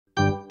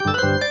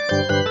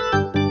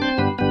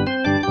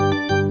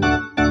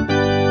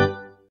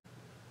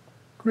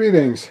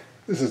Greetings,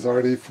 this is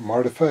Artie from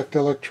Artifact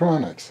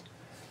Electronics.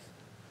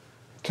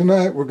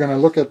 Tonight we're going to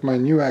look at my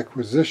new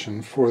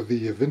acquisition for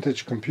the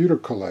vintage computer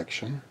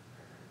collection.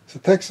 It's a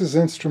Texas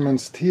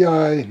Instruments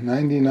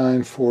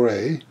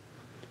TI-99-4A.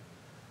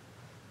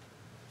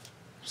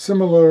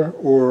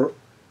 Similar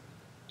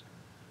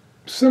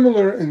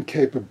in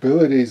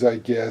capabilities, I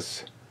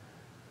guess,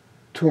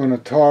 to an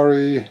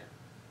Atari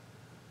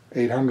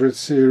 800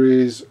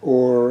 series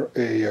or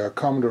a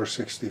Commodore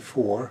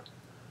 64.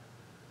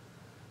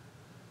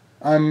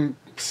 I'm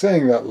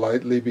saying that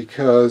lightly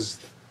because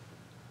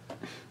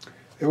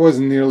it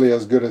wasn't nearly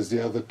as good as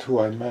the other two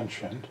I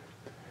mentioned.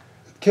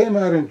 It came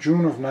out in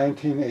June of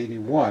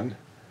 1981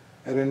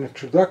 at an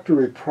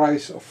introductory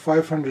price of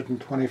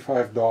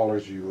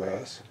 $525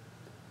 US,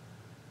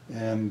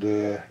 and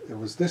it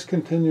was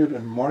discontinued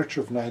in March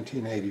of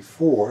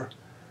 1984.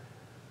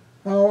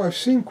 Now, I've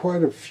seen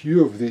quite a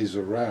few of these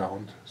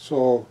around,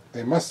 so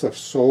they must have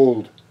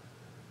sold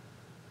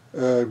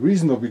a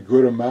reasonably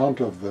good amount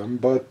of them,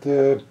 but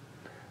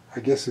I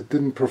guess it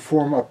didn't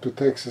perform up to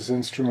Texas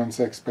Instruments'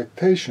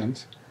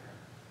 expectations,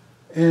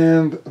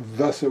 and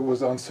thus it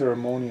was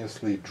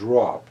unceremoniously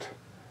dropped.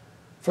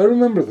 If I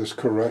remember this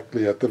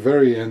correctly, at the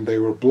very end they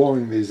were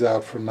blowing these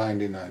out for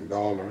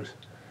 $99.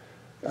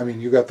 I mean,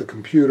 you got the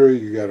computer,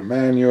 you got a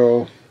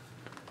manual,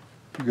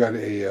 you got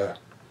a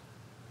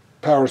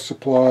power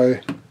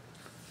supply,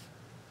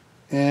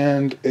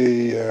 and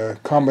a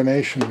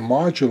combination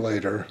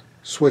modulator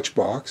switch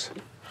box.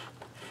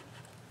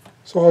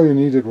 So all you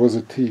needed was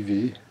a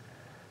TV.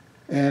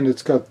 And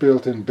it's got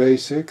built-in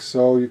BASIC,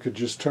 so you could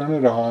just turn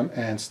it on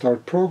and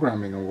start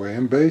programming away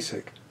in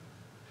BASIC.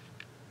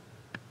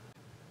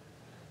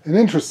 An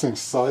interesting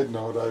side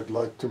note I'd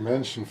like to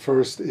mention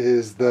first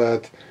is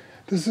that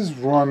this is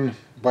run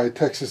by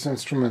Texas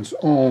Instruments'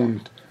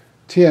 own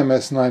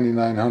TMS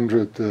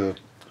 9900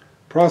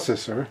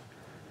 processor,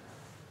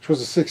 which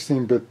was a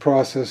 16-bit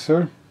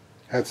processor,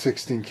 had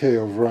 16K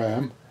of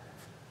RAM.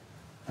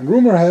 And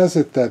rumor has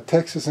it that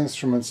Texas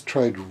Instruments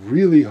tried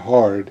really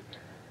hard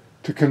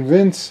to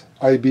convince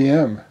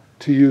IBM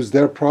to use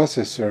their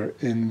processor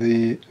in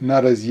the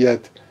not as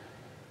yet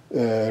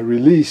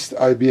released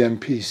IBM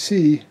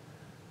PC,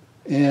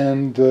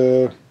 and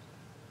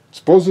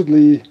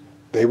supposedly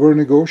they were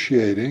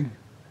negotiating,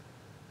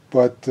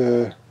 but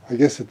I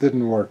guess it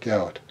didn't work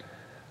out.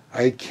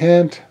 I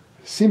can't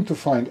seem to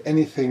find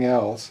anything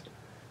else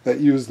that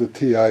used the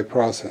TI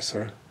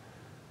processor,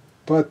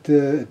 but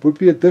it would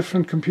be a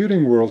different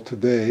computing world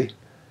today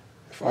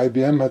if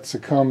IBM had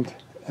succumbed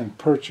and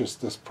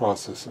purchased this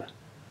processor.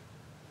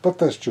 But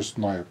that's just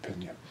my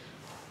opinion.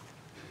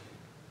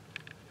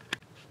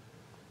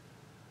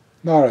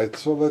 Alright,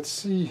 so let's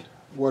see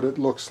what it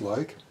looks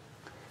like.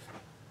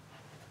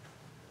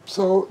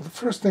 So the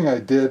first thing I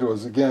did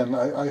was, again,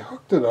 I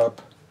hooked it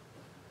up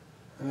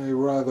in a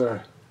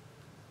rather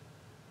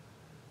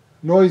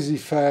noisy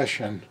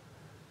fashion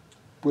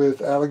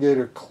with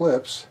alligator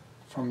clips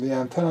from the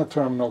antenna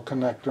terminal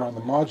connector on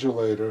the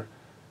modulator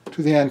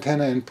to the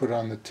antenna input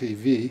on the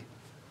TV,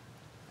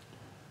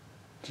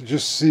 to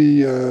just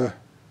see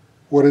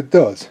what it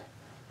does.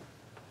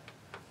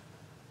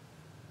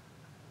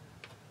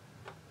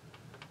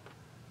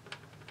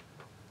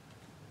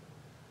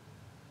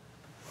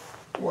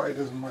 Why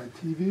doesn't my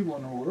TV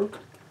want to work?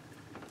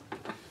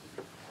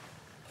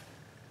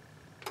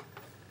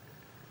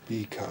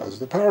 Because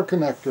the power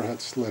connector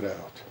had slid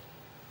out.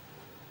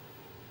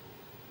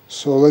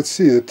 So let's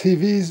see, the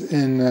TV's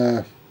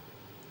in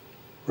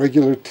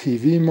regular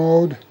TV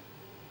mode,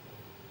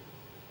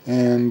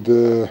 and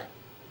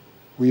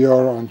we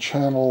are on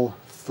channel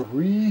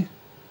 3,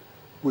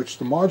 which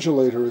the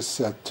modulator is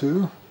set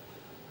to.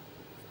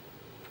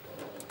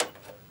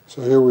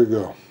 So here we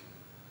go.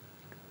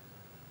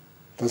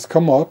 Let's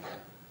come up.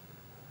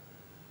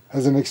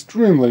 Has an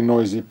extremely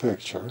noisy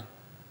picture.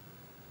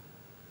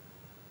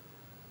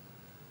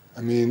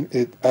 I mean,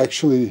 it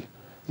actually,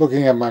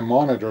 looking at my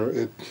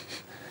monitor,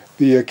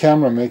 the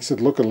camera makes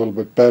it look a little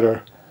bit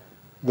better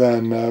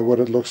than what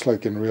it looks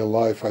like in real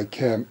life.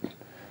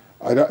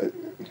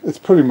 It's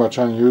pretty much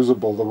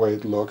unusable the way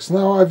it looks.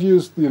 Now, I've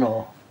used,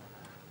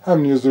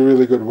 haven't used a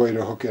really good way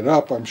to hook it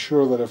up. I'm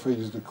sure that if I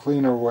used a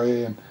cleaner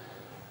way, and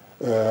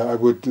I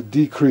would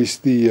decrease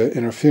the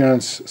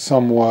interference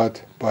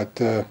somewhat, but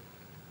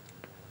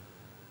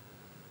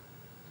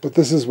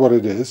this is what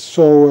it is.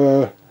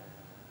 So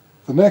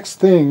the next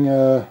thing,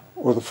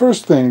 or the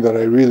first thing that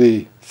I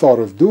really thought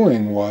of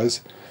doing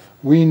was,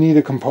 we need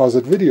a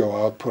composite video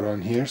output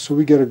on here so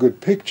we get a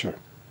good picture.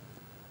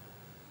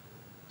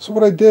 So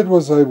what I did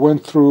was I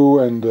went through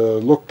and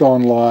looked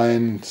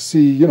online to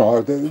see,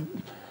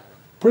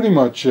 pretty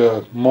much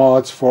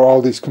mods for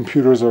all these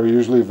computers are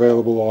usually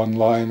available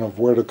online of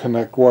where to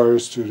connect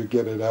wires to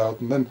get it out.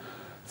 And then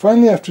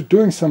finally, after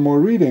doing some more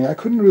reading, I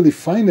couldn't really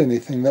find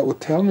anything that would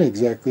tell me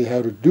exactly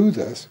how to do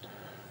this.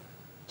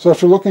 So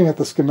after looking at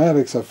the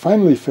schematics, I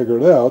finally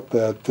figured out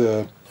that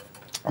the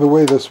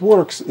way this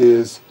works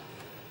is,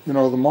 the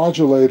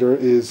modulator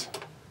is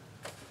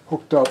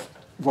hooked up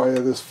via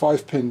this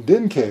 5-pin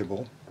DIN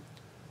cable,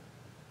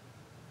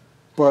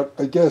 But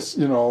I guess,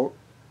 you know,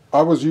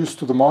 I was used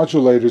to the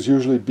modulators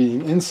usually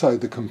being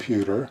inside the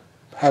computer,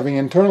 having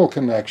internal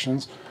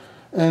connections,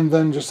 and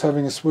then just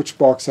having a switch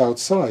box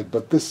outside.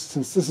 But this,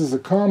 since this is a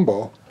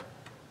combo,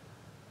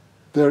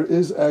 there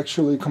is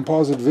actually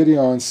composite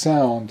video and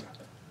sound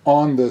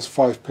on this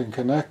 5-pin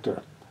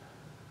connector.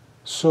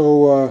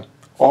 So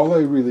all I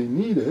really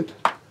needed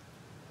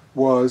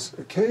was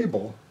a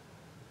cable.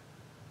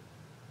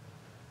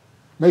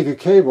 Make a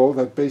cable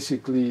that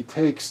basically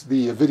takes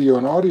the video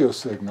and audio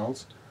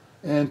signals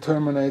and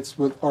terminates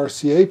with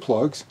RCA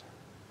plugs.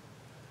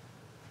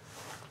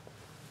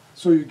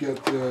 So you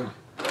get a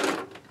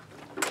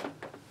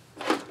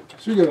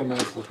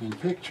nice looking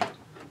picture.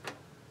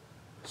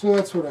 So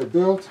that's what I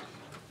built.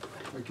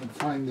 If I can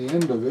find the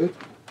end of it.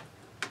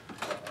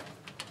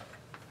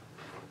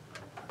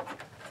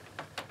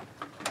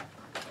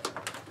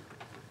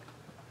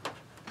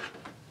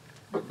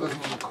 But it doesn't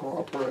want to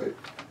cooperate.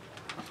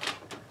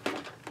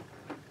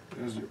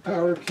 There's your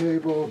power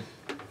cable.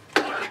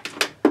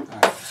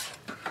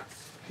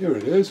 Here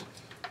it is.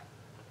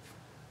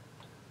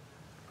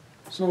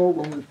 So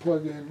when we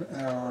plug in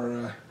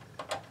our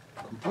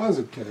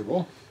composite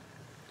cable,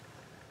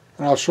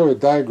 and I'll show you a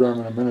diagram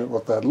in a minute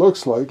what that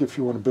looks like if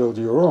you want to build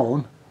your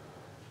own,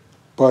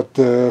 but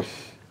turn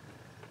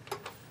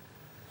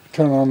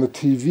on the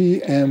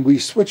TV and we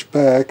switch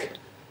back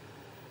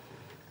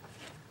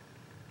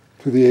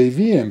to the AV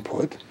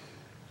input.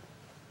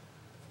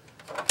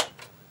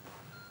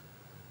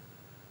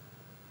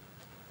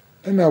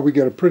 And now we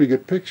get a pretty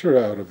good picture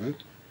out of it.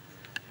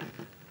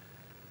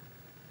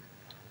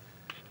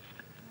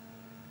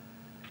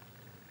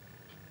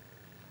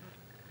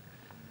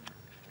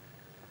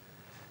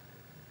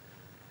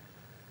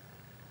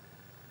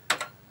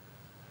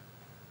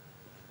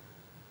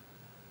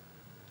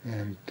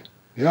 And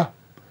yeah,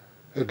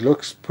 it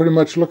looks pretty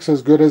much looks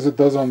as good as it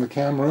does on the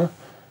camera.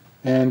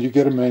 And you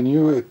get a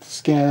menu. It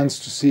scans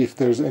to see if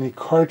there's any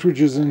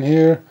cartridges in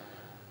here.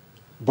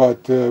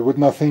 But with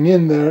nothing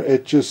in there,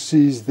 it just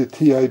sees the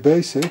TI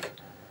Basic,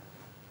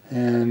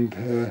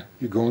 and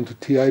you go into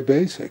TI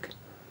Basic.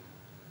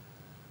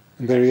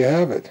 And there you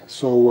have it.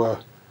 So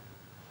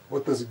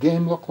what does a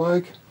game look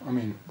like? I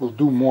mean, we'll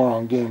do more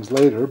on games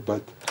later,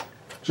 but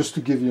just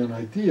to give you an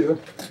idea,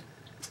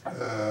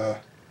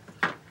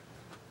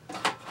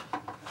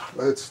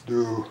 let's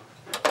do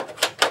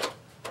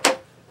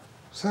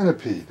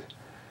Centipede.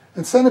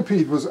 And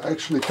Centipede was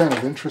actually kind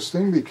of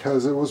interesting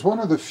because it was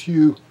one of the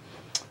few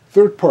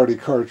third-party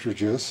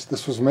cartridges.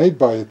 This was made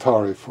by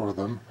Atari for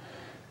them.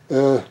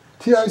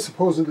 TI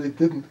supposedly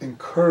didn't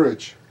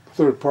encourage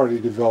third-party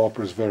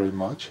developers very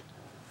much.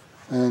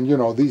 And you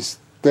know,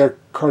 their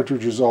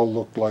cartridges all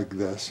looked like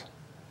this.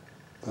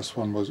 This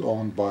one was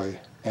owned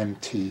by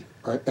MJ.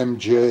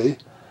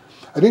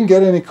 I didn't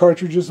get any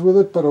cartridges with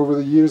it, but over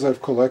the years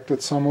I've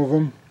collected some of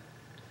them.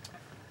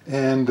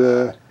 And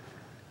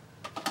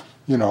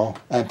you know,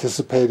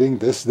 anticipating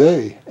this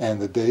day,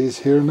 and the day is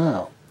here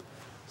now.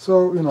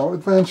 So, you know,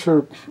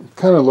 Adventure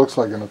kind of looks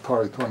like an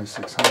Atari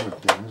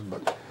 2600 games,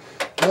 but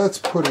let's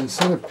put in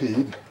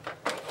Centipede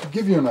to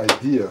give you an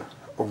idea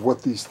of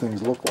what these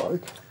things look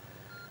like.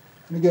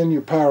 And again,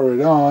 you power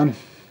it on.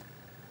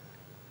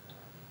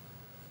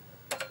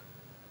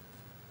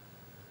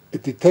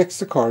 It detects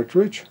the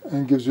cartridge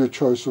and gives you a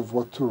choice of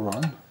what to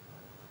run.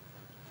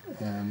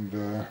 And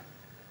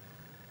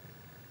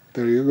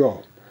there you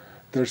go.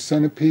 There's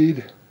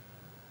Centipede.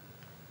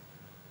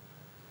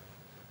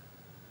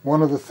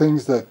 One of the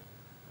things that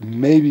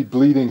may be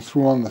bleeding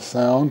through on the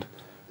sound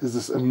is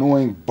this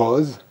annoying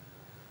buzz.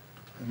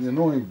 And the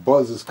annoying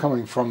buzz is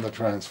coming from the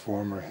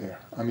transformer here.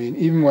 I mean,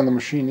 even when the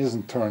machine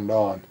isn't turned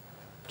on,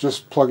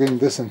 just plugging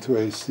this into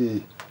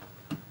AC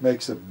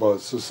makes it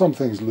buzz. So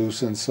something's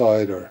loose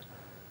inside or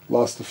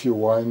lost a few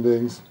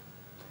windings.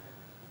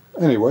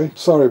 Anyway,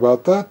 sorry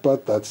about that,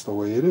 but that's the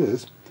way it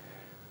is.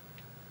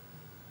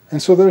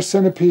 And so there's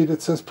Centipede.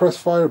 It says press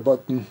fire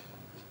button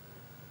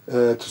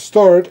to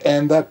start,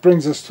 and that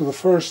brings us to the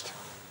first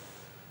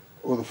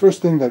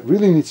thing that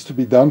really needs to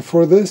be done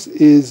for this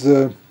is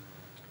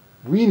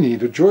we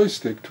need a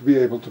joystick to be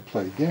able to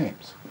play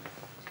games.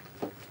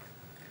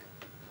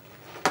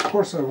 Of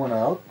course I went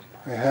out.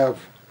 I have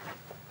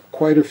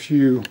quite a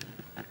few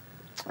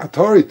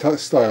Atari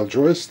style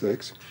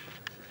joysticks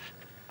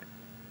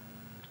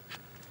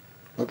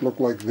that look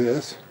like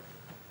this.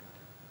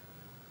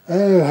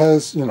 And it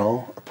has, you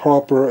know, a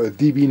proper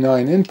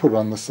DB9 input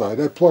on the side.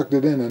 I plugged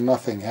it in and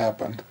nothing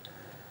happened.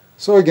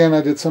 So again,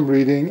 I did some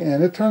reading,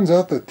 and it turns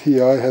out that TI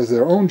has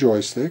their own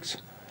joysticks,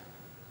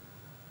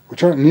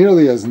 which aren't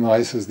nearly as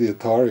nice as the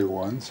Atari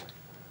ones.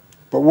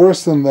 But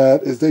worse than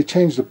that is they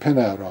changed the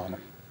pinout on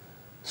them.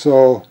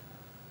 So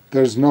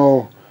there's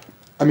no,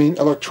 I mean,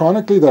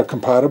 electronically they're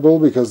compatible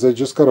because they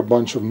just got a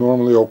bunch of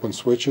normally open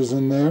switches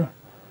in there.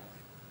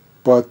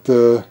 But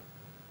the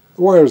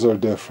wires are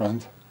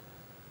different.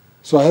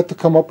 So I had to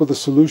come up with a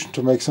solution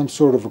to make some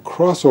sort of a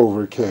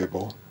crossover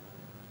cable,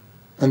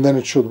 and then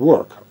it should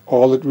work.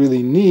 All it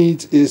really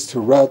needs is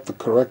to route the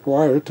correct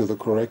wire to the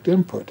correct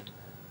input.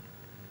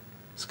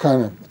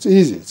 It's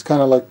easy. It's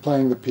kind of like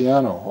playing the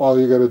piano. All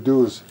you got to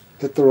do is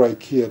hit the right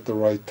key at the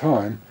right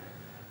time.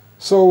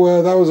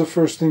 So that was the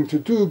first thing to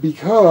do,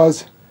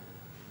 because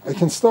I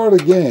can start a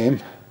game,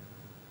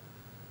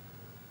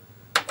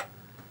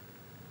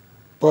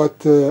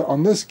 but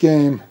on this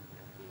game,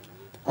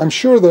 I'm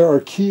sure there are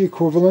key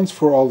equivalents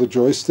for all the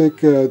joystick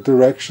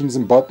directions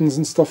and buttons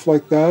and stuff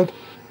like that,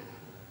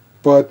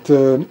 but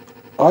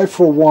I,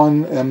 for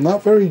one, am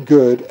not very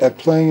good at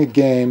playing a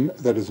game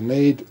that is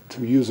made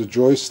to use a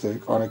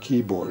joystick on a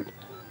keyboard.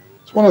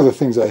 It's one of the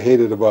things I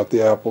hated about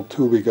the Apple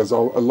II, because a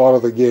lot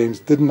of the games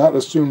did not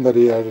assume that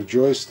it had a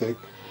joystick,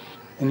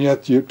 and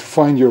yet you have to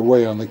find your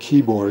way on the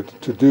keyboard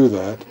to do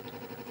that.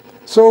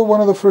 So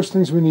one of the first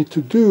things we need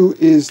to do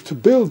is to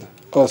build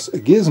us a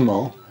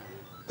gizmo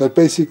that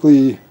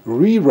basically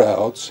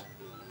reroutes,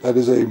 that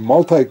is a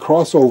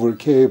multi-crossover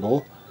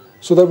cable,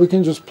 so that we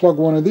can just plug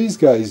one of these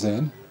guys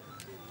in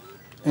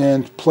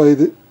and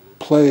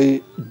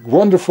play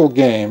wonderful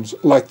games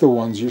like the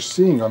ones you're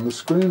seeing on the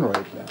screen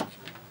right now.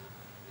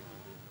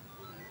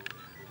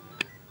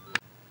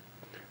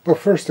 But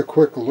first, a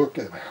quick look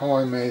at how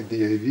I made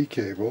the AV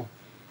cable.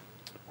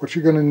 What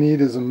you're going to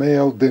need is a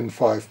male DIN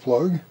 5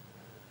 plug,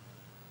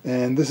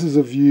 and this is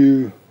a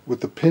view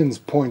with the pins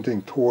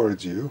pointing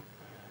towards you.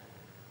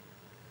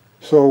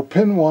 So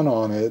pin 1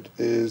 on it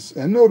is,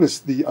 and notice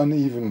the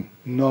uneven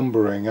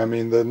numbering. I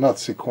mean, they're not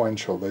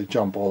sequential, they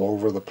jump all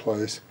over the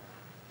place.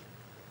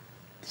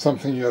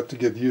 Something you have to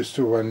get used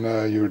to when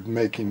you're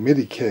making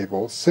MIDI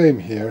cables. Same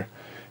here.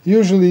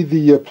 Usually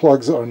the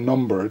plugs are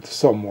numbered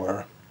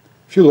somewhere.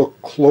 If you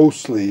look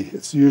closely,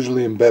 it's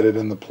usually embedded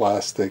in the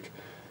plastic.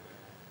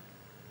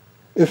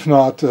 If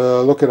not,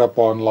 look it up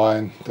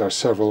online. There are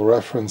several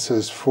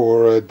references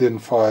for DIN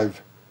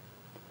 5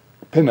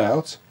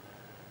 pinouts.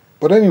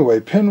 But anyway,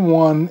 pin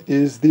 1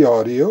 is the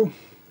audio,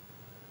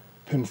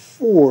 pin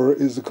 4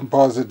 is the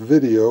composite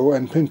video,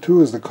 and pin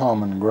 2 is the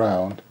common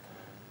ground.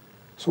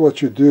 So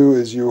what you do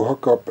is you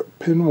hook up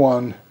pin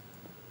 1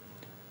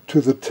 to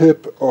the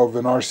tip of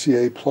an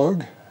RCA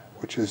plug,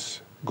 which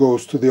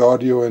goes to the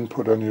audio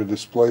input on your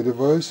display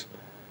device,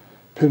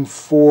 pin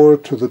 4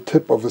 to the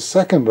tip of a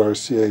second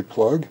RCA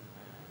plug,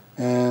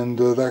 and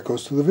that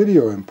goes to the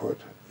video input.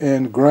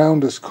 And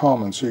ground is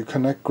common, so you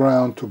connect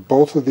ground to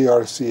both of the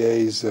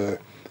RCA's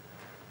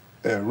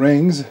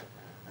rings,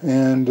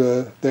 and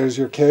there's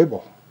your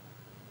cable.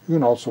 You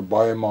can also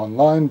buy them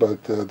online,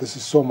 but this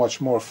is so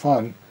much more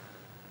fun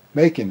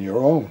making your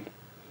own.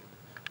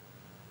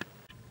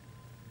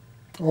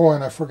 Oh,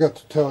 and I forgot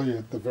to tell you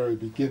at the very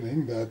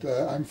beginning that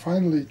I'm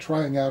finally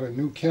trying out a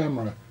new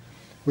camera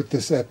with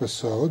this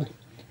episode,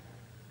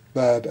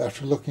 that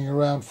after looking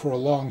around for a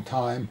long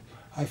time,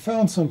 I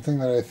found something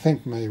that I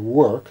think may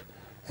work,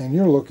 and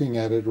you're looking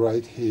at it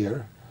right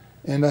here.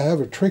 And I have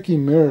a tricky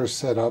mirror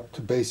set up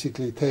to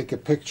basically take a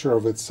picture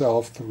of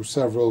itself through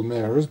several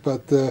mirrors,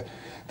 but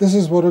this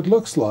is what it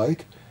looks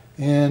like,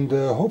 and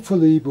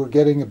hopefully we're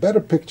getting a better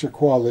picture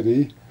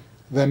quality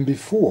than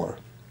before.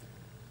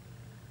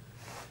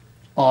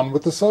 On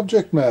with the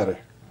subject matter.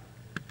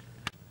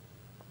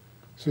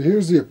 So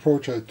here's the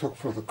approach I took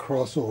for the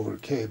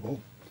crossover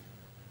cable.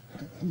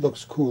 It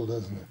looks cool,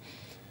 doesn't it?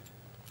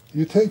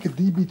 You take a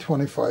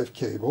DB25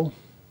 cable,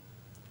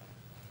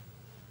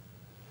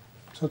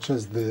 such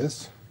as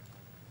this,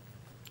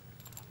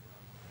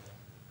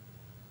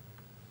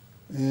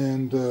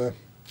 and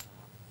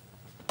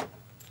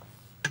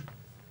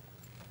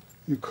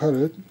you cut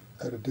it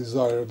at a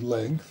desired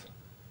length.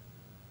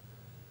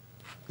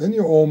 Then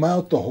you ohm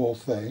out the whole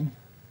thing,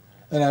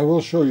 and I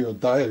will show you a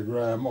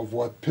diagram of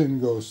what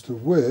pin goes to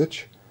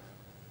which,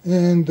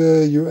 and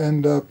you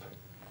end up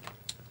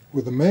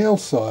with a male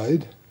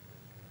side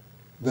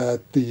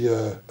that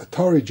the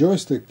Atari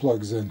joystick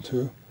plugs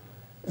into,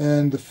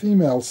 and the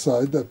female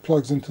side that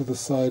plugs into the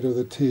side of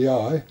the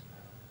TI.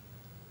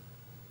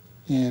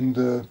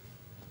 And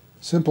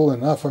simple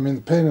enough. I mean,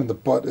 the pain in the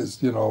butt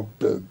is, you know,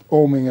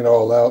 ohming it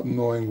all out and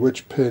knowing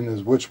which pin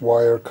is which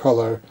wire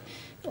color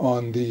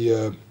on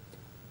the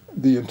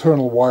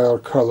internal wire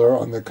color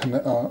on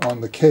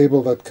the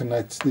cable that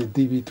connects the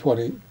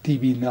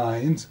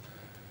DB9s.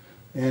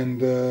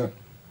 And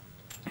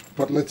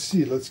but let's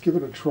see. Let's give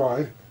it a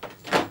try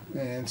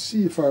and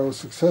see if I was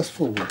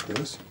successful with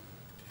this.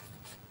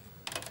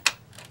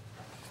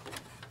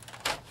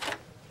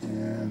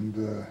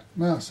 And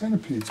now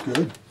Centipede's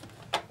good,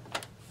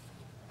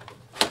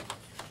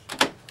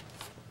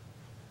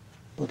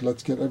 but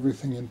let's get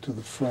everything into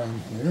the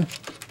frame here.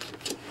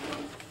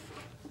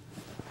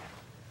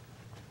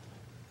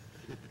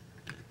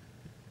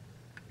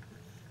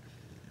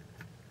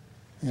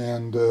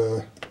 And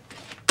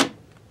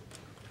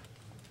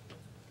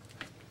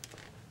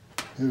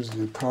here's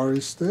the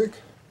Atari stick.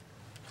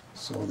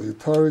 So the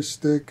Atari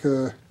stick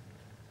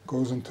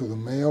goes into the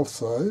male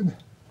side,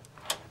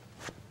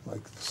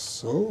 like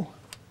so,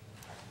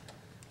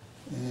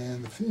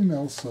 and the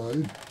female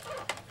side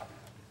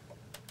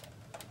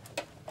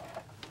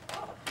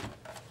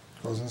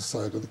goes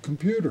inside of the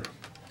computer.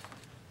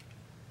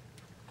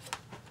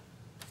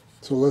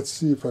 So let's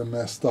see if I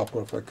messed up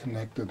or if I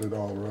connected it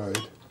all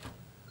right.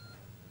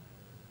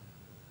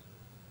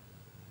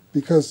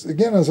 because,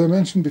 again, as I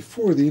mentioned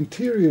before, the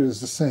interior is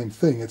the same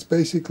thing. It's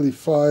basically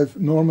 5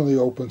 normally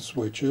open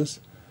switches,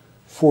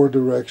 4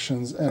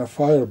 directions, and a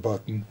fire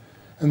button.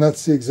 And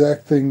that's the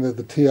exact thing that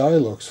the TI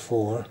looks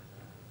for,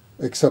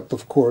 except,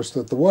 of course,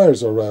 that the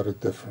wires are routed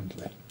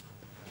differently.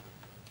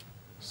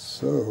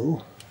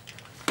 So,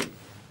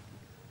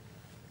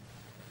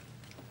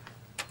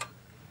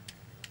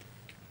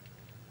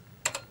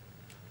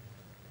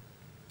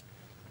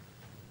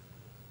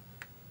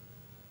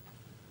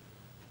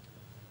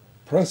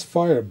 press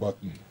fire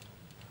button.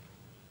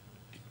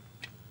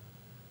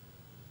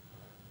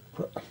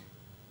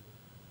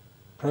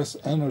 Press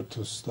enter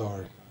to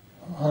start.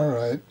 All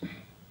right.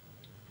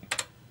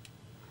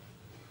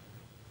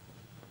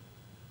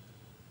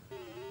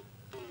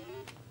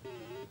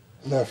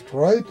 Left,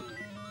 right.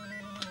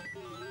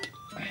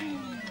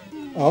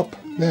 Up,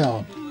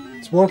 down.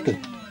 It's working.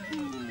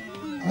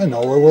 I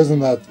know it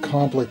wasn't that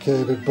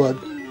complicated, but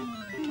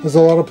there's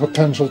a lot of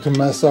potential to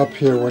mess up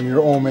here when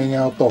you're ohming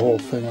out the whole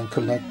thing and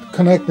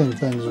connecting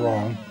things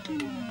wrong.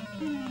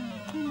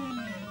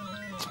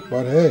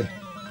 But hey,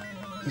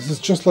 this is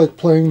just like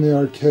playing the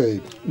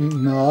arcade.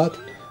 Not.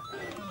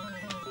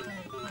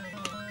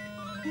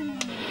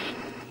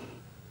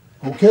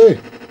 Okay,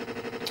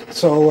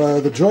 so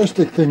the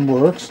joystick thing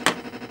works.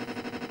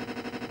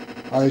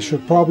 I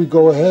should probably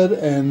go ahead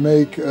and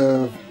make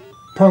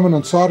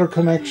permanent solder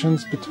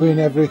connections between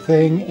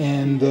everything,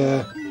 and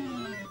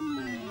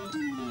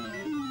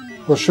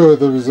we'll show you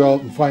the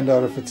result and find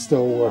out if it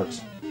still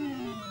works.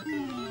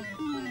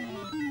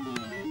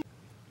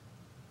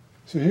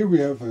 So here we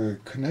have a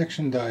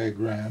connection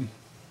diagram.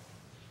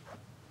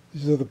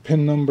 These are the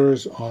pin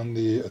numbers on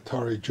the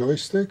Atari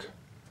joystick,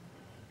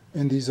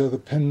 and these are the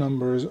pin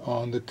numbers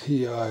on the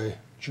TI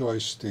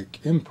joystick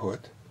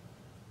input.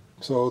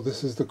 So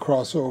this is the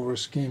crossover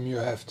scheme you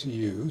have to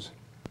use.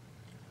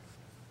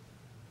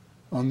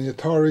 On the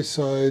Atari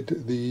side,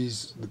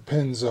 the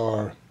pins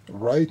are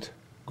right,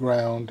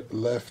 ground,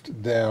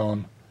 left,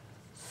 down,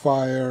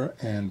 fire,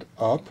 and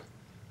up.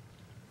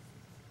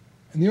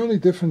 And the only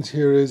difference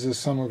here is, as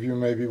some of you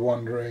may be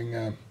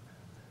wondering,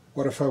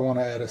 what if I want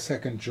to add a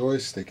second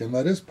joystick? And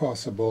that is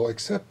possible,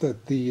 except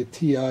that the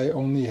TI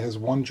only has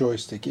one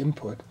joystick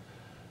input.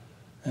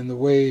 And the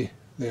way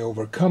they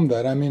overcome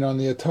that, I mean, on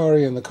the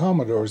Atari and the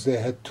Commodores, they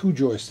had 2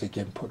 joystick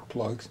input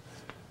plugs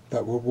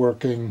that were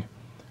working,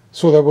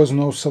 so there was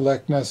no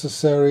select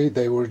necessary.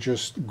 They were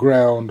just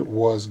ground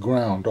was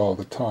ground all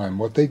the time.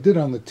 What they did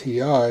on the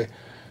TI,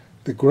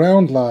 the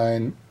ground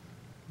line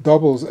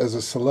doubles as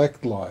a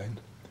select line.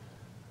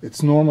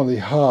 It's normally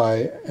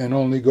high and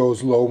only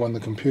goes low when the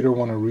computer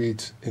want to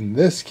read, in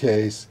this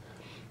case,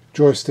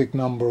 joystick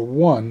number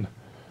 1,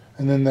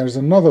 and then there's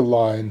another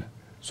line.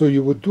 So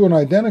you would do an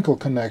identical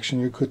connection.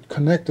 You could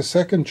connect a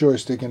second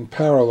joystick in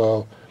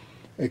parallel,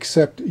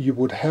 except you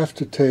would have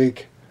to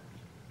take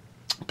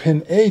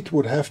pin 8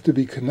 would have to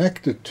be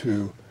connected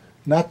to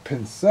not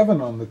pin 7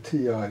 on the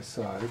TI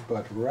side,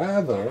 but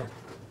rather,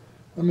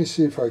 let me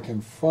see if I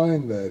can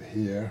find that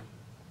here,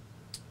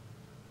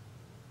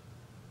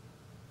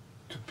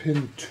 to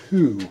pin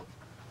 2.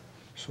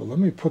 So let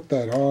me put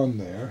that on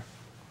there.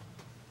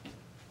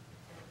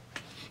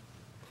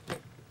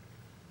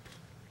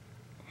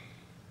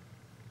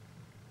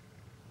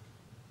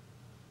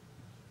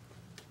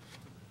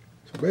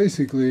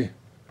 Basically,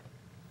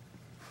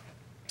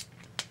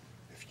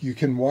 if you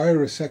can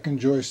wire a second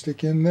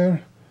joystick in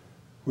there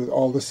with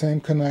all the same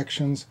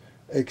connections,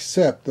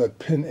 except that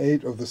pin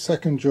 8 of the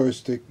second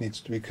joystick needs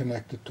to be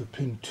connected to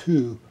pin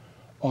 2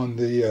 on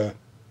the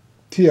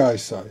TI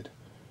side.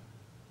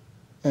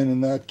 And in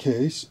that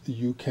case,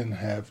 you can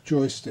have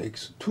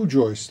joysticks, 2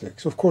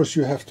 joysticks. Of course,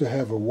 you have to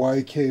have a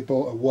Y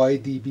cable, a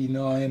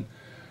YDB9,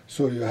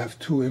 so you have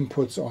 2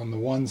 inputs on the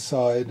one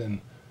side, and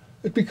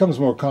it becomes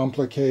more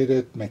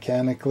complicated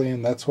mechanically,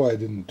 and that's why I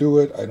didn't do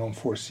it. I don't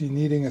foresee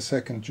needing a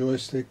second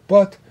joystick,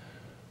 but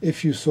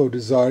if you so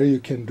desire, you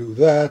can do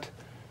that.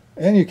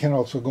 And you can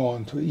also go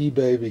on to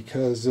eBay,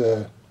 because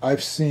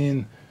I've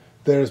seen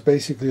there's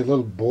basically a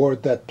little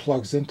board that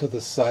plugs into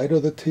the side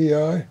of the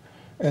TI,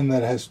 and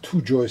that has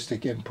 2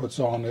 joystick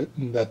inputs on it,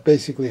 and that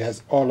basically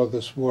has all of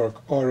this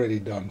work already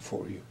done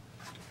for you.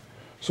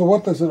 So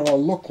what does it all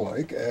look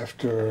like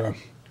after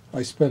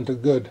I spent a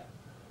good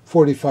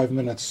 45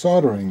 minutes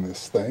soldering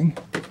this thing?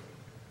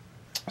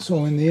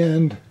 So in the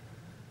end,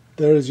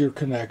 there is your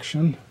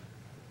connection.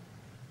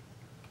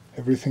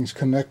 Everything's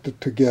connected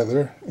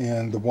together,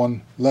 and the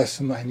one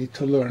lesson I need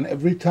to learn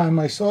every time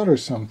I solder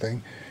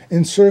something,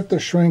 insert the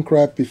shrink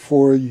wrap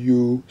before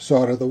you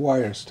solder the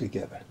wires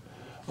together.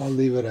 I'll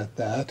leave it at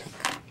that.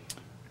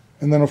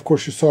 And then of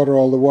course you solder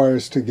all the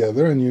wires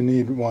together, and you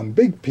need one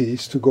big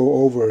piece to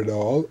go over it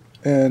all.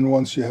 And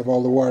once you have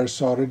all the wires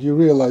soldered, you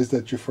realize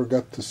that you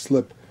forgot to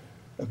slip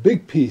a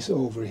big piece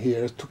over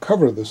here to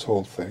cover this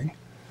whole thing.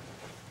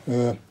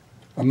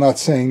 I'm not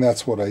saying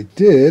that's what I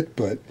did,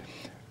 but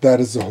that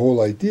is the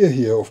whole idea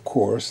here, of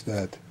course,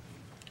 that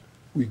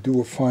we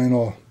do a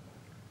final,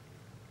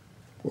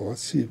 well,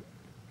 let's see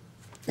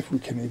if we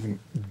can even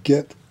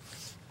get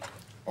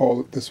all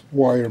of this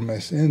wire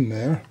mess in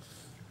there.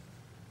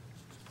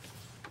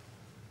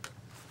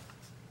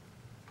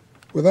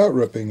 without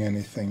ripping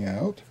anything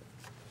out.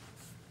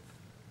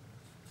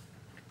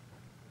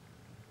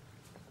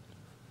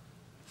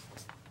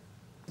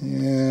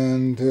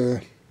 And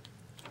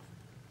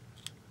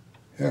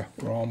yeah,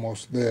 we're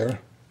almost there,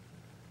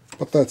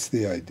 but that's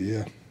the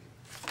idea.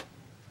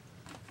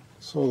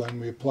 So then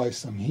we apply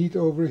some heat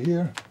over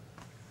here,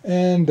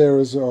 and there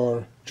is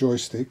our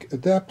joystick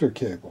adapter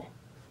cable.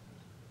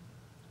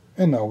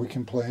 And now we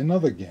can play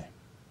another game.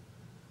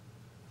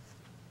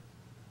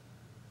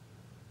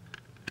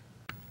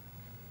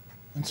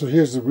 And so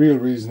here's the real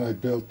reason I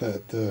built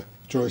that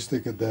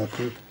joystick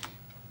adapter.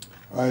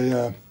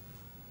 The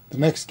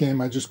next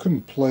game I just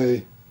couldn't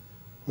play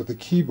with the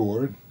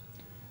keyboard.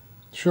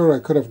 Sure, I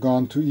could have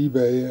gone to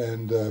eBay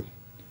and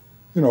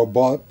you know,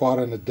 bought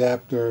an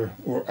adapter,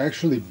 or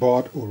actually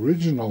bought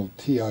original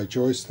TI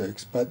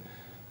joysticks, but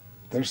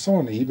there's some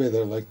on eBay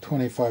that are like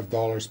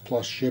 $25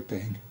 plus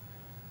shipping,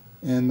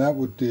 and that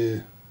would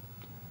be,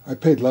 I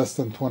paid less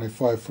than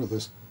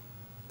 $25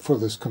 for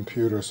this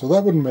computer, so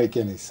that wouldn't make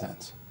any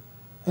sense.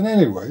 And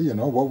anyway, you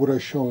know, what would I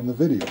show in the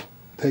video?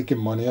 Taking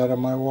money out of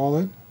my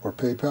wallet or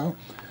PayPal?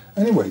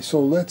 Anyway, so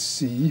let's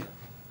see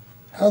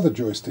how the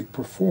joystick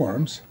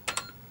performs.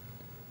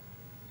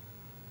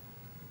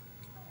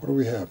 What do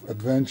we have?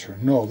 Adventure.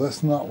 No,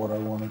 that's not what I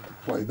wanted to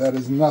play. That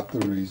is not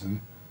the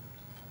reason.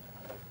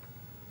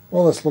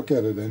 Well, let's look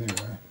at it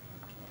anyway.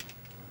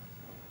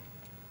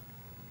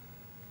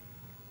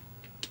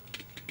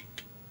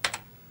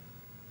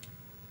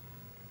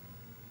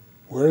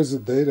 Where is the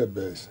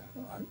database?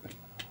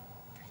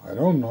 I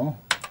don't know.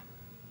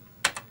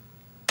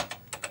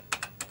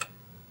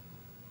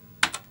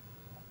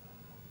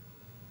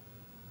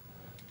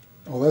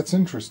 Oh, that's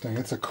interesting.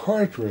 It's a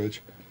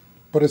cartridge,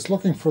 but it's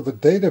looking for the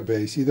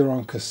database either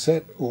on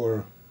cassette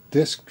or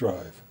disk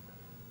drive.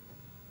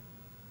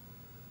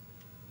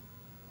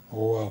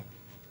 Oh well.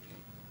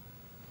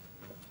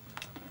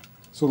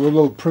 So the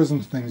little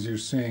prism things you're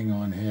seeing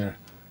on here,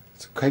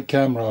 it's a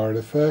camera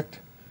artifact.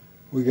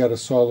 We got a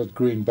solid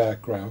green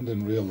background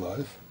in real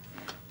life.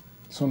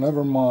 So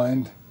never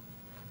mind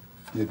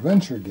the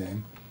adventure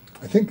game.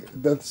 I think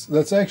that's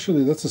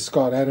a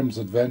Scott Adams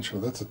adventure.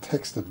 That's a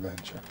text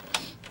adventure.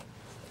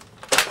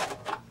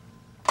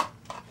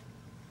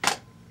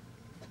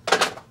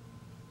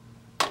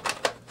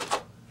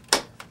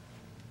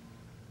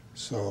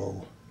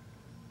 So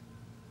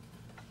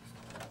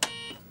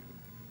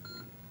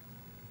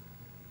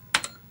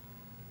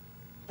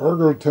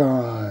burger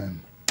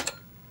time.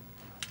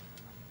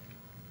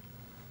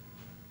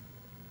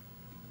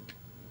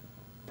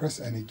 Press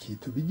any key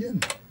to begin.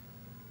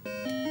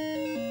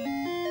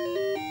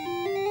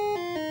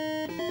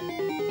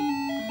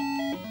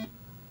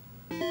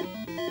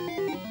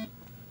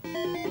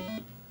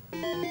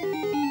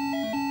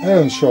 That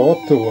doesn't show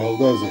up too well,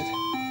 does it?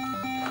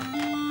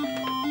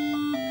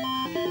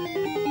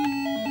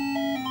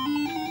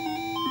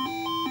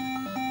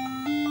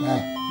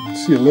 Ah, you can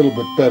see a little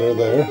bit better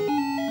there.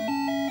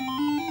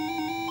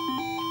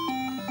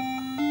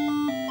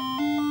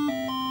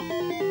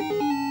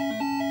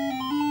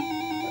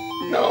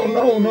 No,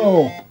 no,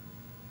 no.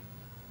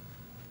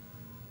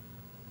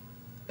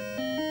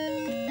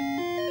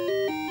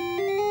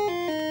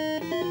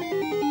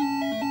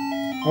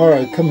 All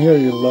right, come here,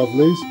 you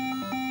lovelies.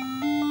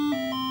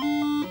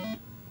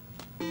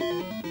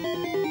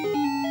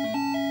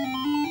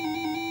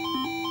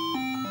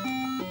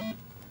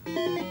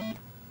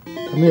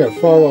 Come here,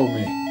 follow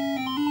me.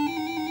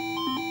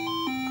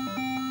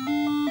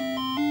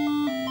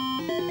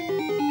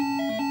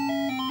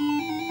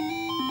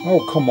 Oh,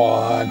 come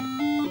on.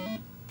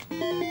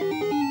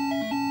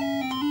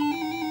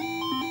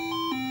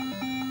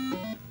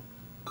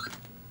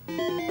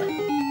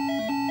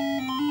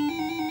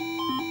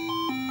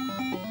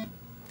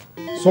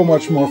 So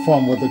much more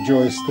fun with a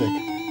joystick.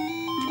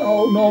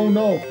 Oh, no,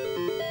 no.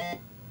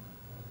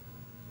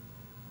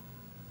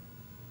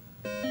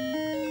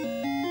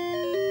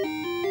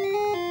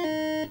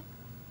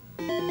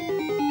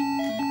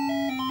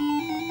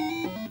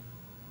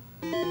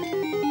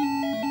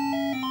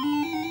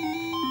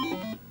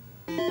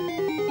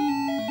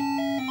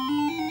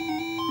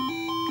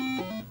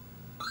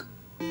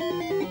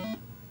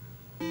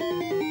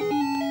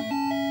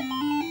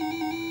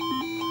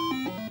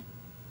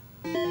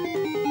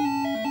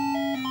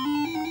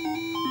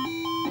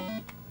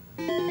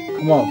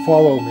 Come on,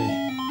 follow me,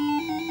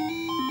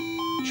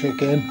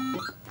 chicken.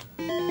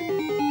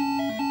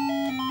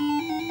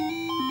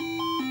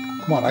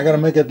 Come on, I gotta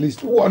make at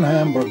least one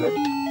hamburger.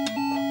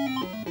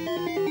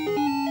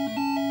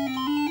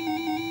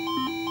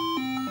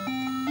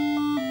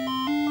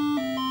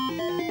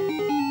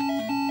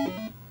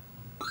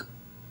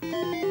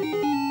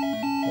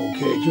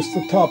 Okay, just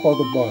the top of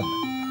the bun.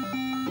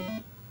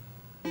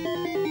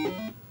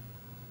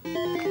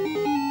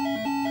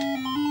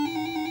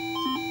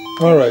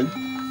 All right.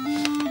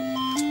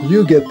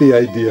 You get the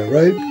idea,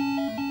 right?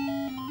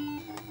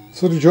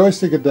 So the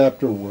joystick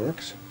adapter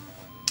works,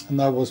 and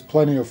that was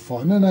plenty of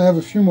fun, and I have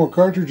a few more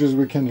cartridges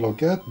we can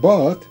look at,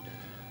 but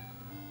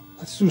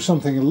let's do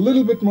something a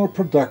little bit more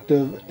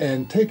productive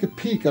and take a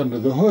peek under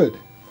the hood.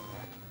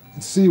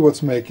 and see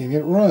what's making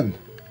it run.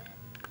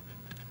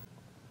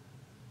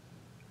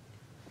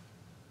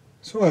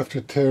 So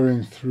after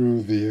tearing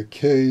through the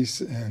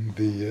case and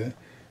the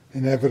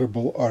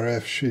inevitable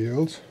RF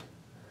shields,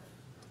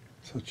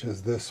 such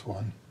as this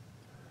one,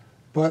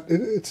 but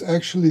it's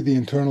actually, the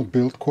internal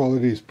build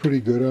quality is pretty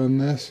good on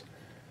this.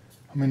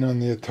 I mean, on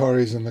the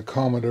Ataris and the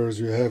Commodores,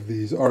 you have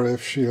these RF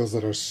shields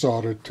that are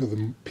soldered to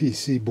the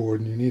PC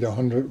board, and you need a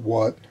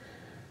 100-watt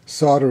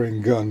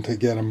soldering gun to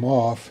get them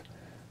off.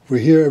 Over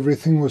here,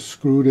 everything was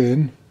screwed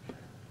in,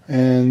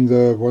 and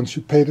once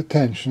you paid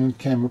attention, it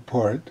came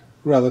apart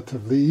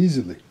relatively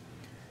easily.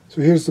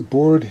 So here's the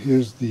board,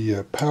 here's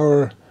the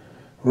power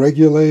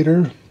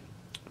regulator,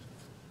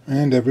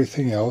 and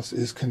everything else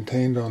is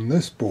contained on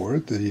this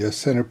board, the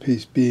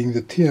centerpiece being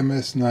the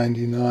TMS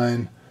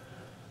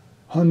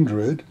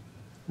 9900,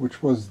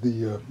 which was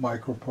the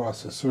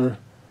microprocessor.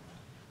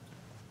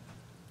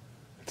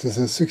 It's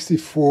a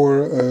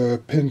 64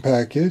 pin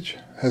package,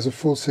 has a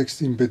full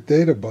 16-bit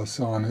data bus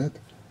on it,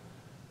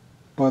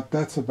 but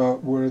that's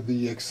about where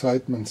the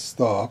excitement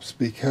stops,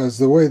 because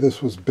the way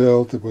this was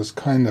built, it was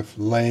kind of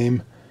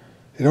lame.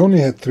 It only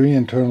had 3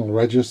 internal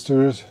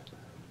registers.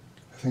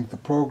 I think the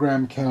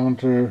program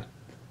counter,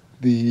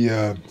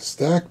 the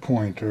stack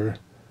pointer,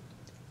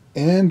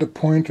 and a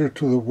pointer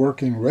to the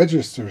working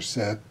register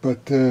set,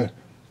 but there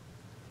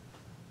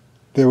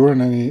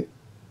wasn't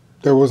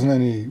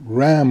any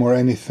RAM or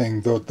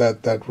anything, though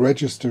that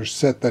register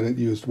set that it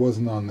used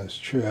wasn't on this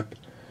chip,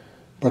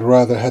 but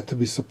rather had to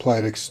be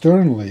supplied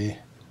externally.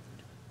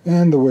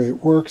 And the way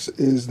it works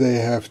is they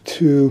have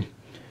 2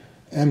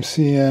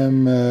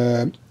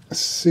 MCM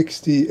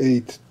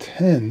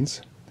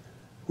 6810s,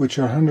 which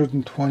are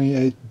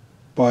 128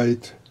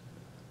 byte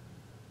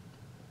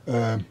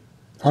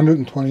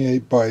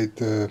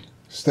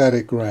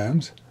static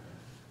RAMs.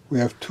 We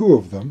have 2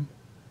 of them,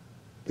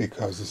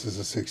 because this is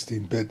a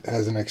 16-bit,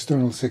 has an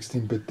external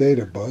 16-bit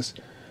data bus,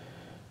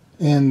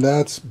 and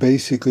that's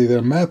basically,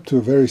 they're mapped to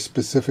a very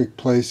specific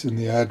place in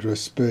the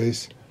address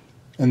space,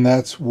 and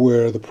that's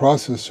where the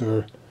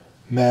processor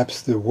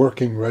maps the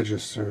working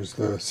registers,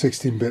 the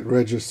 16-bit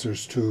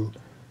registers, to,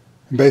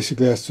 and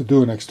basically has to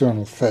do an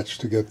external fetch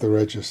to get the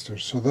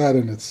registers. So that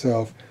in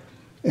itself,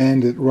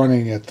 and it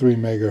running at 3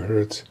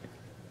 megahertz,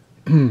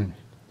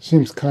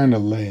 seems kind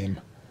of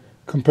lame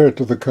compared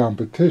to the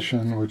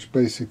competition, which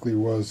basically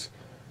was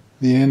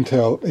the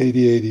Intel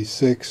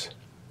 8086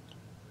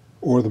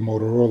 or the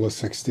Motorola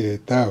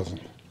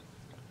 68000.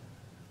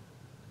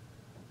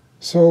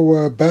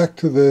 So back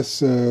to this,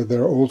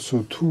 there are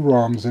also 2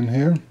 ROMs in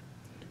here.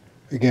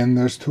 Again,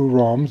 there's 2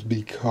 ROMs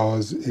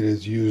because it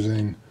is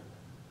using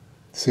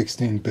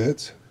 16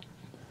 bits.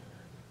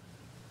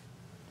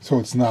 So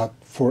it's not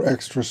for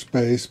extra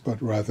space,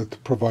 but rather to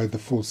provide the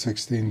full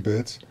 16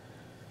 bits.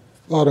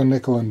 A lot of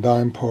nickel and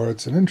dime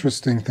parts. An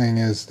interesting thing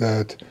is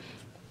that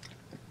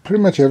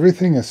pretty much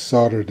everything is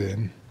soldered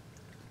in,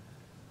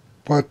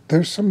 but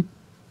there's some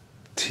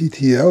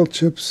TTL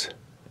chips.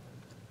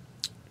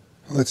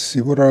 Let's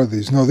see, what are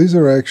these? No, these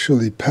are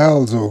actually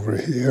PALs over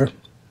here.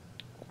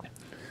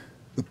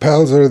 The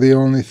PALs are the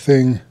only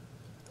thing.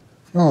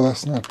 No,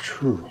 that's not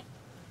true.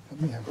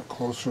 Let me have a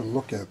closer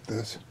look at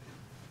this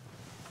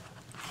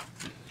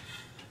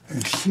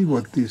and see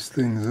what these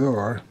things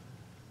are.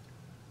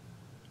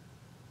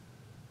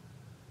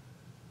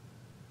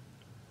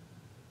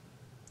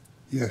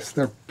 Yes,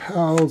 they're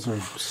PALs or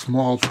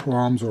small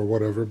proms or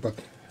whatever, but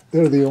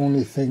they're the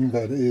only thing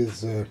that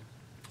is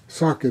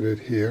socketed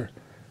here.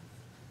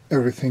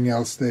 Everything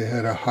else they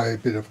had a high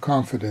bit of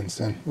confidence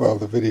in. Well,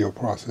 the video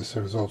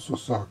processor is also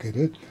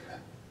socketed.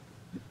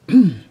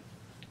 But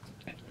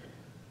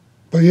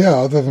yeah,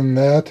 other than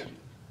that,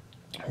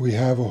 we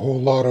have a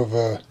whole lot of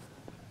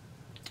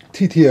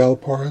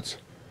TTL parts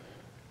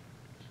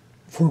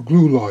for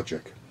glue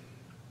logic.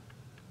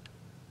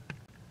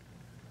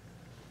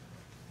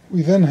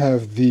 We then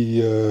have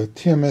the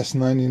TMS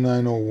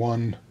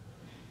 9901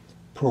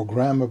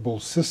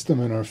 programmable system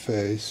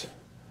interface,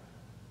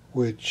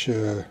 which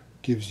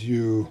gives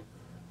you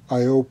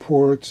I/O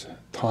ports,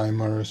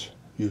 timers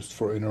used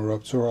for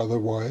interrupts or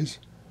otherwise.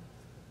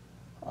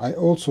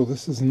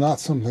 This is not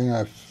something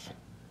I've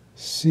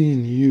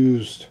seen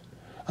used.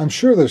 I'm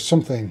sure there's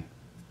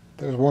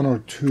 1 or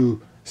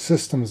 2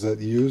 systems that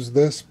use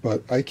this,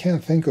 but I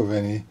can't think of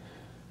any.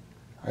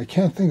 I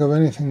can't think of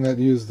anything that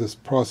used this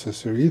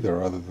processor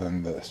either, other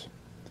than this.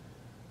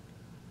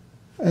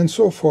 And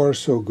so far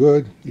so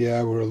good.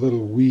 Yeah, we're a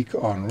little weak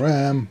on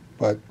RAM,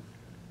 but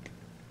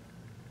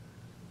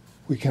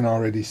we can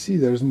already see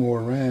there's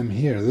more RAM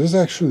here. There's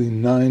actually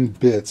 9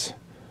 bits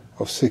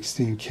of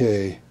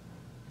 16K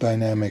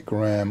dynamic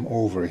RAM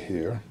over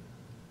here.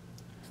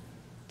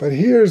 But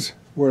here's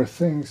where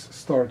things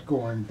start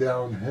going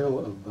downhill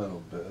a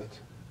little bit.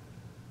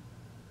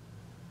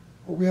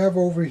 What we have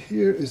over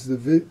here is the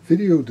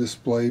video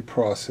display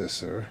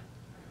processor,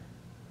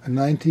 a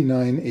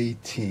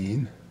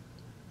 9918,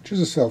 which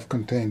is a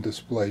self-contained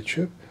display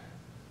chip,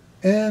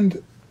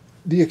 and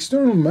the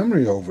external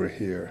memory over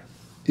here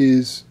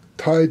is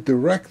tied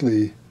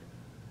directly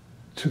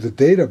to the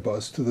data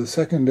bus, to the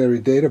secondary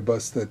data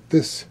bus that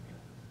the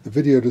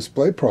video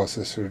display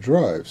processor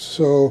drives.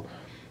 So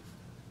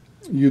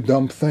you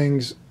dump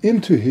things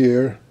into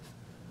here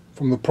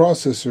from the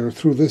processor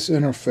through this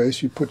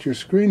interface. You put your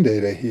screen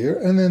data here,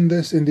 and then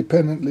this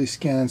independently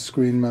scans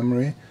screen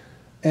memory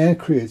and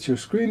creates your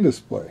screen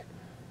display.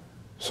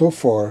 So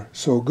far,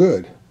 so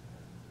good.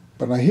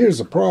 But now here's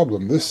the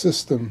problem. This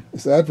system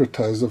is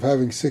advertised of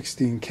having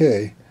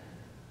 16K,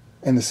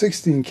 and the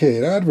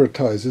 16K it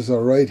advertises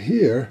are right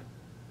here,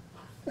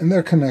 and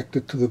they're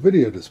connected to the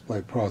video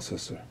display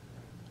processor.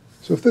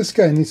 So if this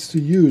guy needs to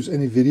use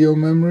any video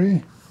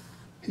memory,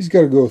 he's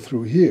got to go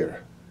through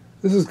here.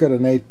 This has got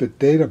an 8-bit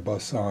data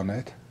bus on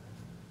it.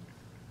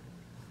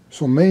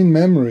 So main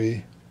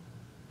memory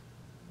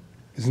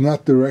is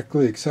not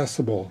directly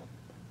accessible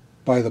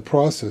by the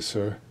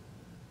processor,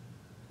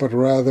 but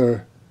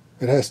rather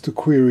it has to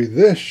query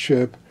this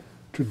chip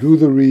to do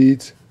the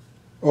reads.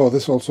 Oh,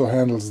 this also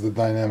handles the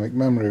dynamic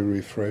memory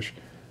refresh,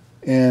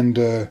 and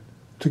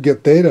to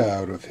get data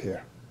out of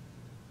here.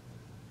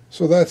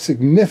 So that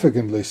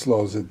significantly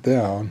slows it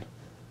down,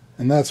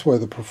 and that's why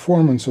the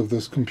performance of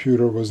this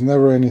computer was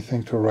never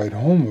anything to write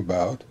home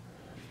about.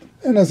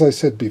 And as I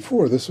said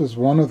before, this was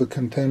one of the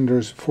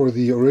contenders for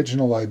the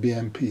original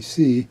IBM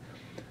PC,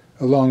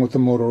 along with the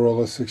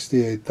Motorola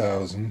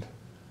 68000.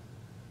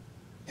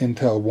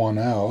 Intel won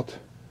out.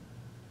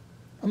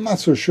 I'm not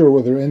so sure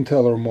whether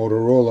Intel or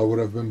Motorola would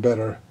have been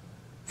better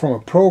from a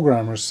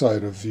programmer's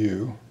side of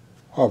view.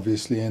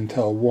 Obviously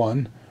Intel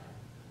won,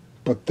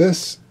 but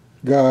this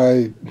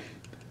guy,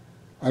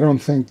 I don't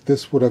think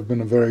this would have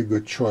been a very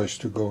good choice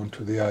to go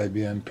into the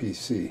IBM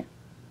PC.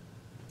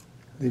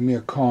 Leave me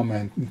a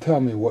comment and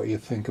tell me what you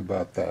think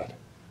about that.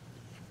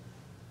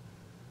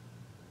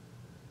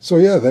 So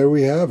yeah, there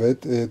we have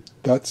it.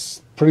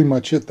 That's pretty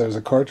much it. There's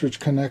a cartridge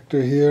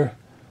connector here,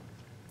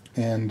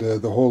 and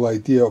the whole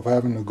idea of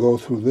having to go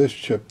through this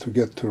chip to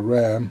get to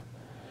RAM.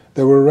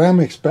 There were RAM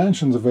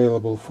expansions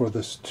available for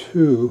this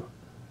too,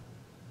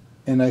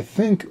 and I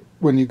think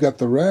when you got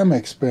the RAM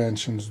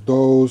expansions,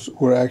 those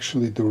were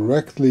actually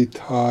directly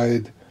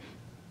tied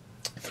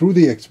through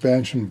the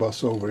expansion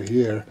bus over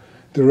here,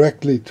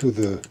 directly to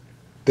the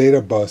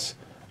data bus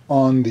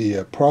on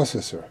the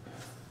processor.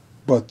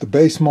 But the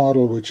base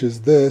model, which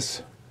is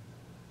this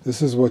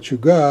is what you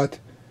got,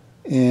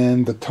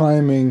 and the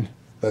timing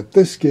that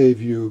this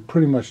gave you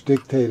pretty much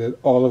dictated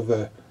all of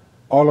the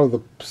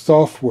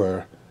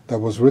software that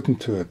was written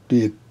to it,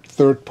 be it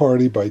third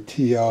party by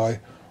TI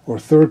or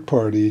third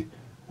party,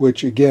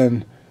 which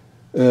again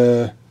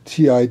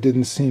TI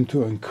didn't seem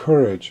to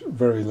encourage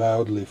very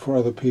loudly for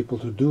other people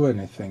to do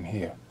anything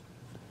here.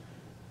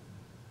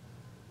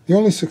 The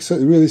only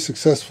really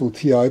successful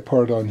TI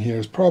part on here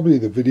is probably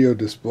the video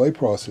display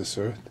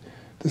processor.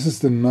 This is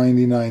the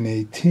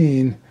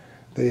 9918.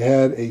 They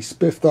had a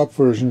spiffed up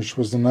version, which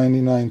was the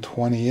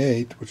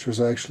 9928, which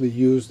was actually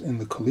used in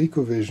the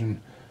ColecoVision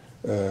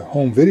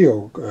home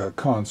video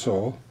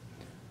console.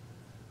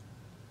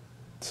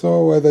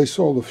 So they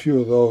sold a few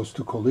of those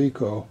to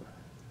Coleco.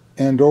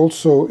 And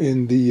also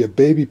in the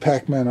Baby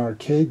Pac-Man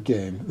arcade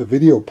game, the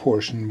video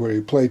portion where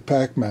you played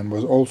Pac-Man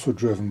was also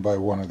driven by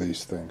one of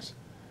these things.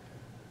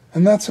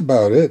 And that's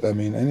about it. I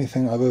mean,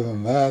 anything other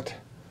than that.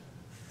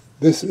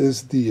 This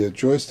is the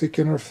joystick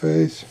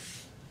interface.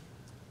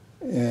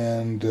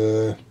 And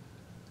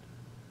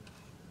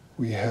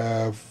we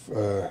have,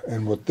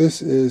 and what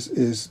this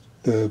is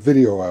the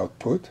video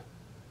output.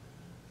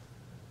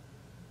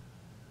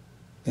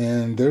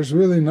 And there's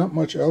really not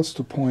much else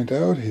to point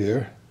out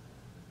here.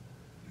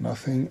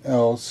 Nothing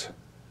else.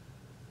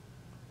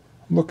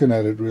 I'm looking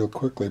at it real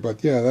quickly,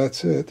 but yeah,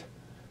 that's it.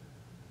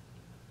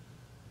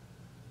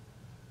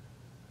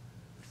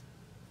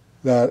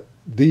 That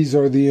these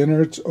are the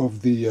innards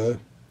of the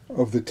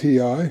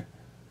TI,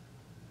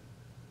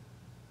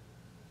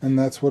 and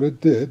that's what it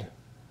did.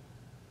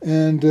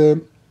 And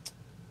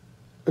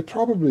it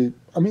probably,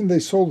 I mean, they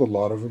sold a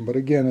lot of them, but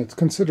again, it's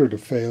considered a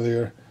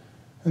failure,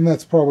 and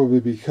that's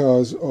probably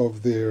because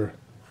of their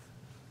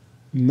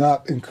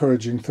not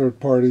encouraging third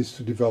parties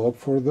to develop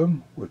for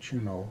them, which,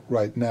 you know,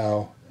 right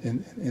now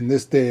in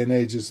this day and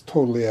age is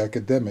totally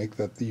academic,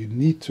 that you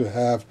need to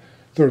have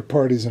third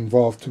parties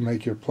involved to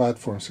make your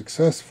platform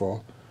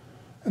successful.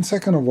 And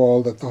second of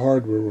all, that the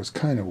hardware was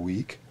kind of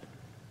weak.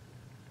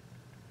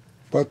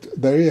 But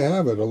there you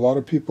have it. A lot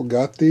of people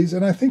got these,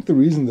 and I think the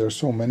reason there's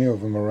so many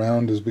of them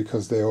around is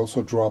because they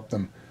also dropped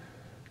them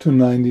to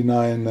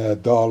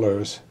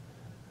 $99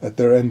 at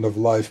their end of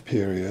life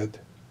period.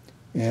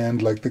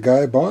 And like the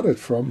guy I bought it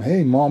from,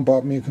 hey, mom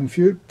bought me a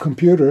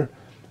computer,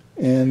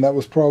 and that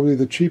was probably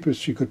the cheapest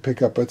she could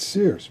pick up at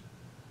Sears.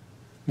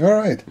 All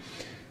right.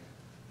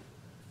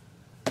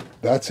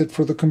 That's it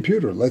for the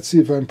computer. Let's see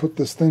if I can put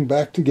this thing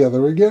back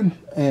together again,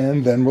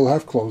 and then we'll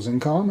have closing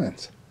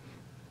comments.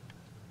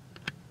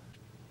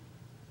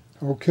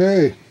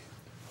 Okay,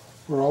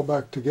 we're all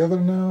back together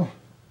now.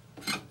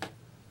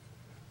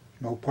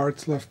 No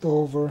parts left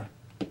over.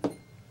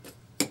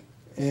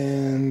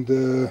 And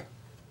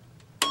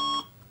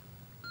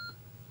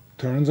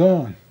turns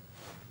on.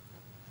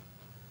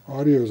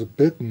 Audio is a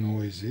bit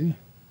noisy.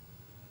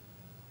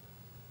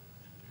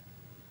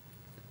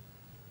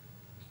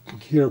 You can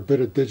hear a bit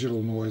of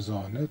digital noise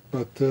on it,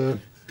 but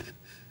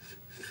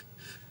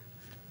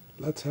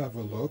let's have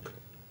a look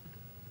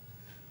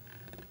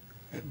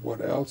at what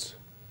else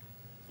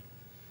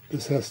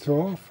this has to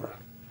offer.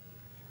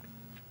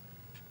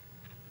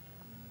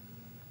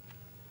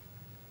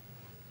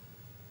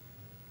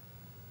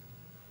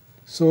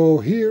 So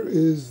here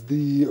is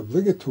the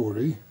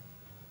obligatory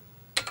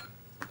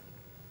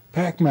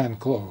Pac-Man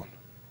clone.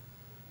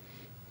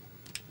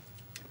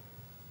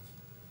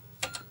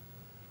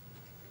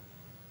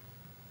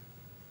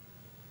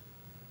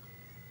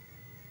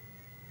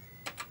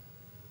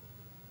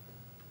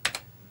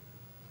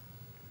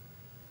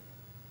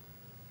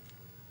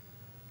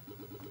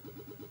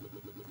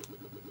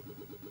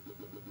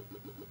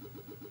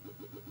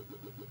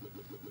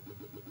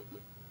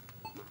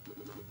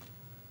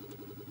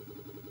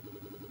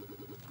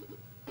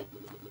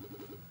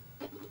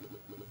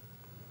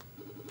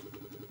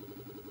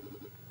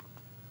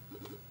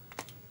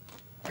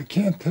 I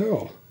can't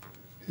tell.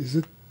 Is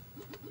it?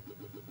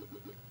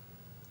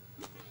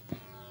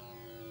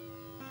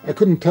 I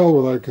couldn't tell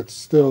whether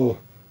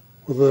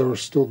whether there were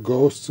still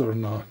ghosts or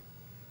not.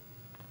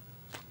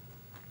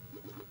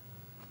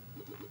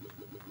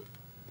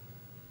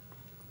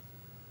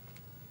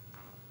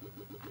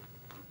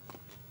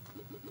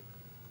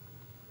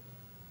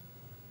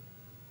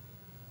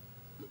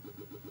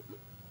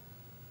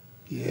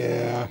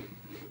 Yeah.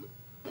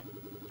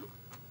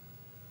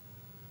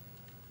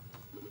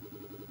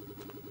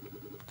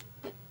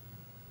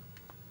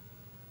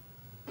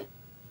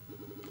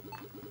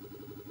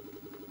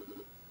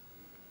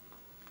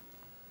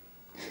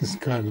 It's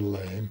kind of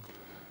lame.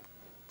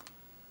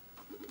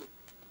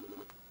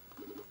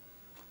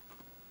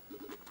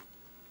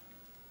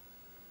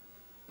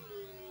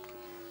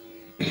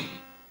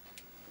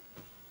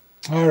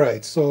 All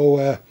right,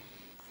 so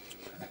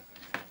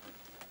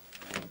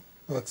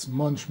that's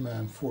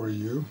Munchman for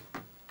you.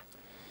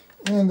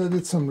 And I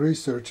did some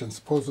research, and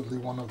supposedly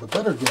one of the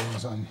better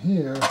games on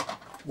here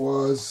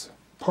was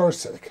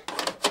Parsec,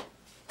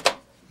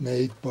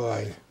 made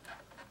by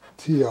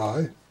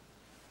TI.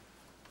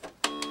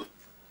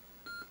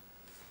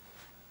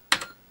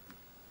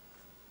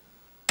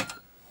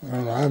 I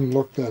don't know, I haven't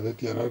looked at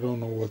it yet. I don't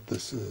know what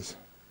this is.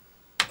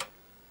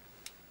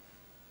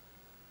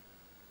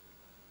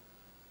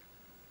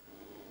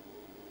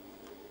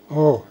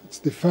 Oh, it's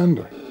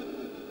Defender.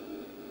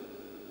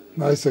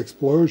 Nice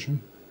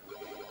explosion.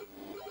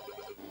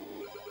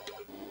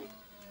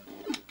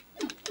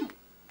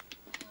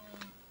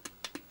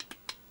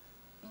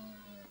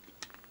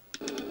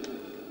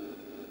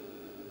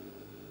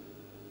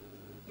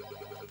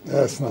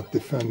 That's not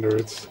Defender,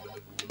 it's...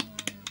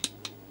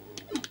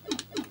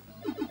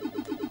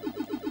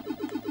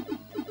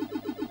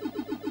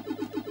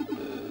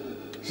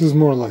 This is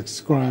more like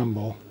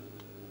Scramble.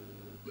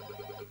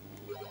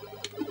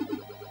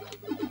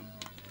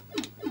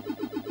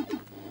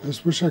 I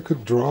just wish I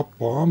could drop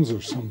bombs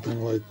or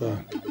something like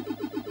that.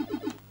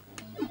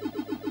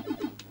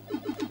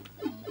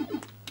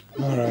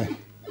 Alright.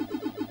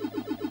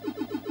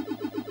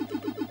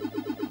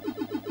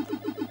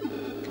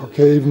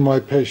 Okay, even my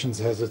patience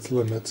has its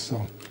limits,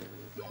 so...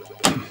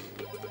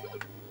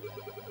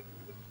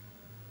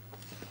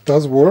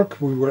 does work.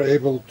 We were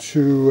able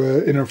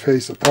to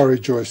interface Atari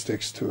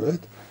joysticks to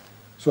it,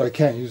 so I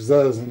can't use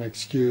that as an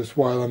excuse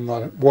why I'm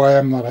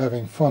not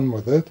having fun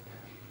with it.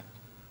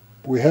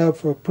 We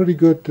have a pretty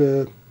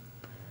good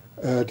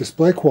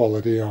display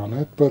quality on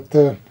it, but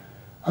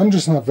I'm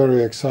just not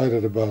very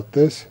excited about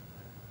this.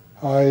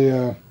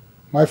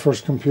 My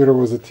first computer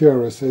was a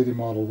TRS-80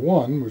 Model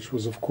 1, which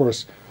was, of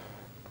course,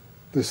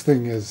 this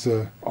thing is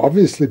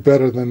obviously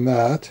better than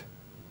that,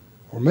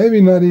 or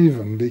maybe not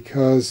even,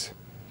 because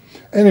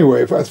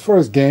anyway, as far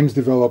as games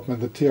development,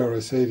 the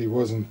TRS-80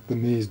 wasn't the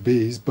knees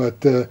bees,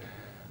 but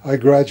I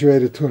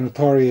graduated to an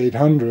Atari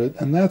 800,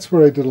 and that's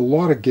where I did a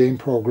lot of game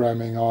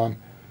programming on,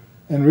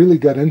 and really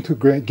got into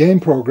game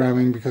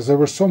programming because there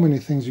were so many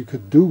things you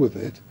could do with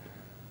it,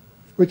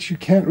 which you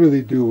can't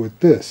really do with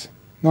this.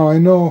 Now, I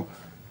know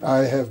I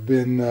have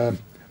been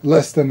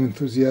less than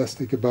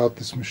enthusiastic about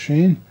this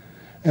machine,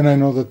 and I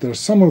know that there's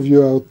some of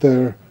you out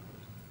there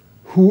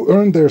who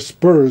earned their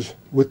spurs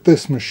with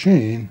this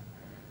machine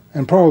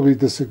and probably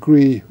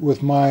disagree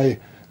with my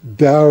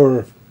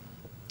dour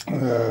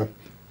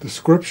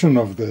description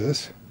of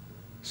this.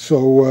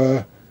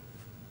 So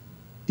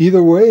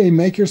either way,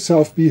 make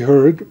yourself be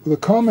heard with a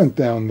comment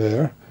down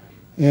there.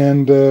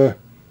 And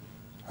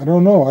I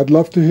don't know, I'd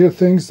love to hear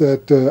things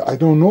that I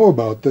don't know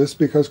about this,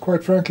 because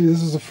quite frankly,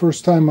 this is the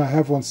first time I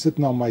have one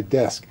sitting on my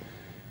desk.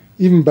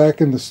 Even back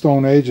in the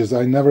Stone Ages,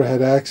 I never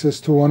had access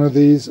to one of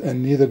these,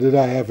 and neither did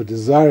I have a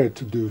desire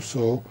to do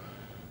so.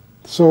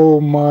 So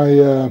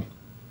my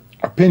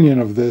opinion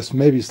of this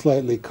may be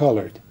slightly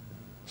colored.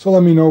 So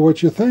let me know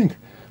what you think.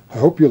 I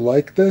hope you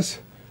like this,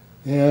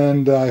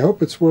 and I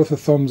hope it's worth a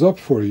thumbs up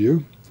for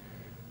you.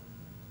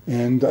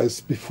 And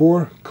as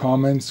before,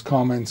 comments,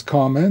 comments,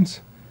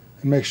 comments,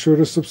 and make sure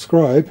to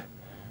subscribe.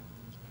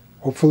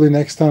 Hopefully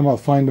next time I'll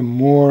find a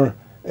more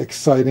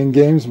exciting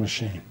games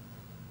machine.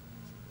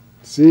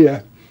 See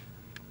ya.